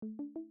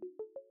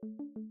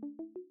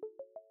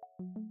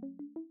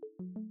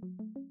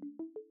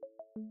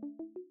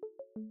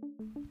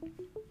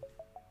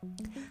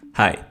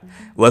Hi,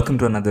 welcome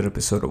to another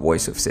episode of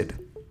Voice of Sid.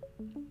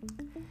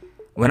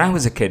 When I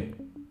was a kid,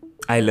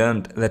 I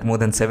learned that more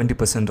than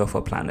 70% of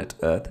our planet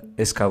Earth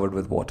is covered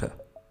with water.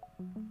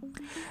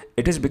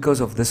 It is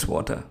because of this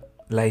water,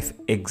 life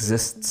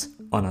exists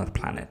on our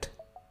planet.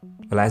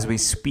 Well, as we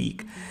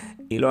speak,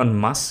 Elon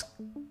Musk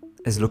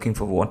is looking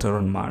for water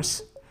on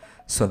Mars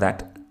so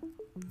that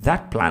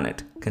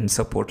planet can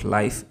support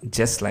life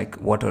just like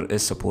water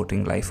is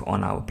supporting life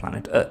on our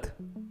planet Earth.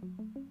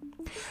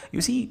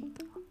 You see,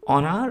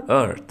 on our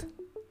Earth,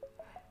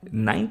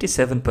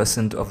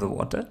 97% of the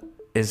water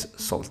is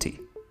salty.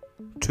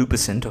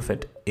 2% of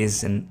it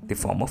is in the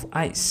form of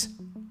ice.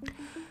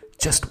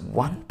 Just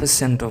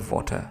 1% of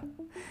water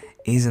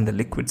is in the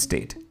liquid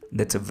state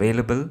that's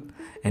available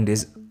and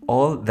is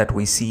all that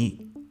we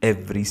see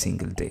every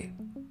single day.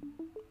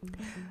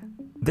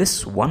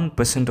 This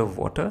 1% of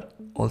water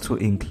also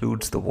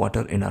includes the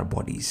water in our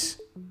bodies,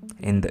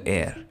 in the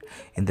air,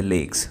 in the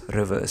lakes,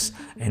 rivers,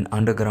 and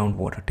underground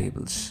water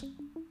tables.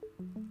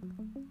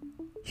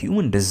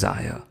 Human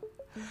desire,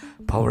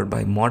 powered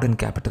by modern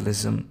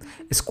capitalism,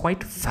 is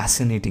quite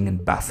fascinating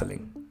and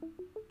baffling.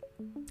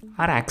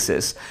 Our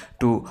access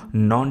to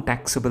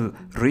non-taxable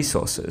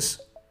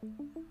resources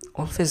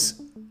always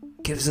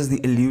gives us the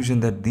illusion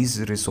that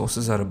these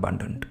resources are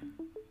abundant.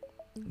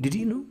 Did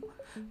you know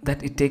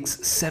that it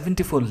takes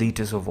 74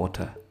 liters of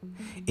water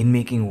in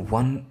making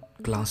one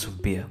glass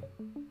of beer?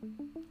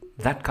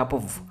 That cup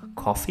of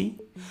coffee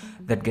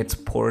that gets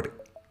poured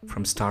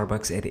from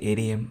Starbucks at 8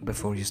 a.m.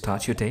 before you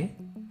start your day,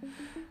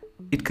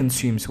 it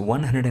consumes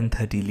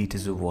 130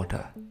 liters of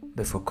water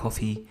before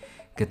coffee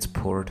gets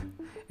poured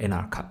in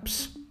our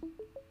cups.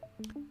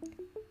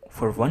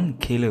 For 1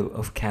 kilo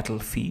of cattle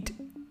feed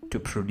to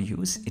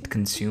produce, it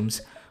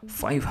consumes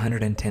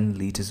 510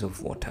 liters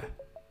of water.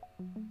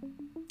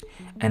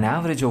 An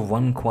average of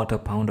 1/4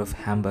 pound of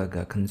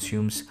hamburger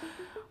consumes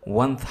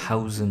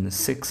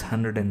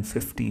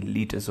 1,650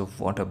 liters of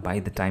water by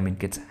the time it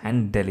gets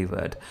hand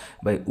delivered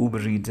by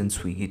Uber Eats and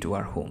Swiggy to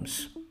our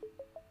homes.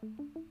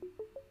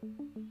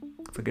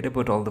 Forget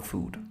about all the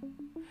food.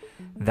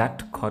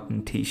 That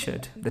cotton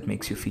t-shirt that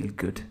makes you feel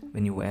good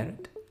when you wear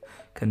it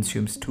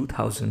consumes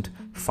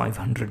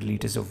 2,500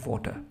 liters of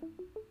water.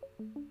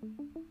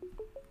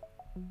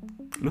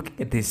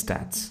 Looking at these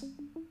stats,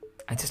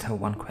 I just have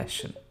one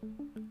question.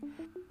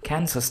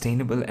 Can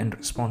sustainable and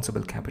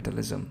responsible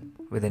capitalism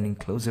with an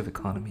inclusive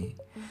economy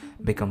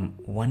become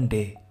one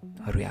day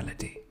a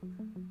reality?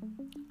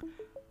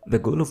 The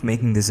goal of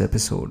making this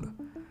episode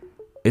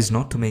is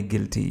not to make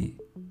guilty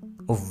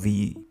of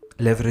we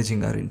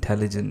leveraging our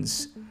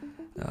intelligence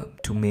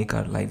to make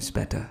our lives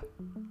better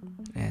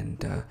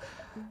and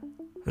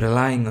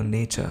relying on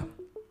nature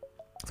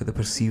for the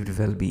perceived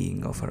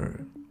well-being of our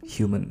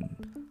human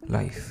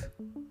life.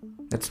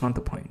 That's not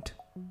the point.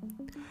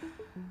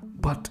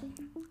 But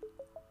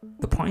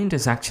the point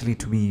is actually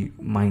to be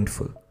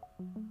mindful.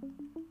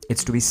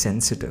 It's to be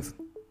sensitive.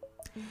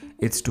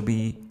 It's to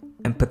be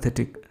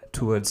empathetic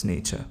towards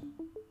nature.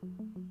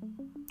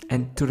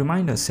 And to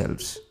remind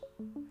ourselves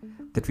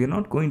that we are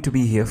not going to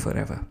be here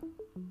forever.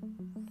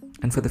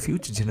 And for the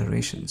future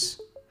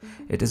generations,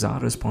 it is our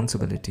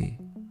responsibility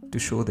to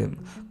show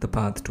them the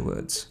path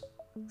towards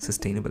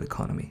sustainable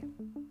economy.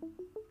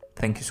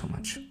 Thank you so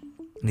much.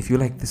 And if you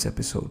like this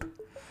episode,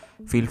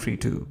 feel free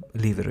to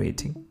leave a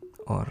rating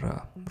or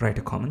write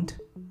a comment.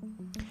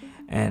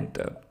 And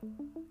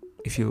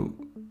if you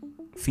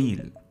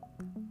feel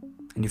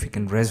and if you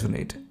can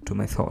resonate to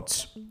my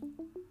thoughts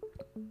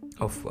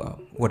of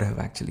what I have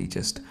actually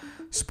just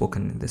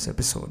spoken in this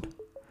episode,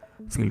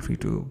 feel free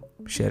to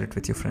share it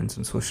with your friends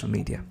on social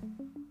media.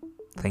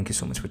 Thank you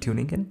so much for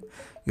tuning in.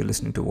 You're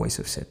listening to Voice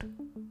of Sid.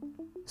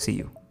 See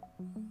you.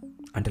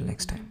 Until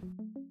next time.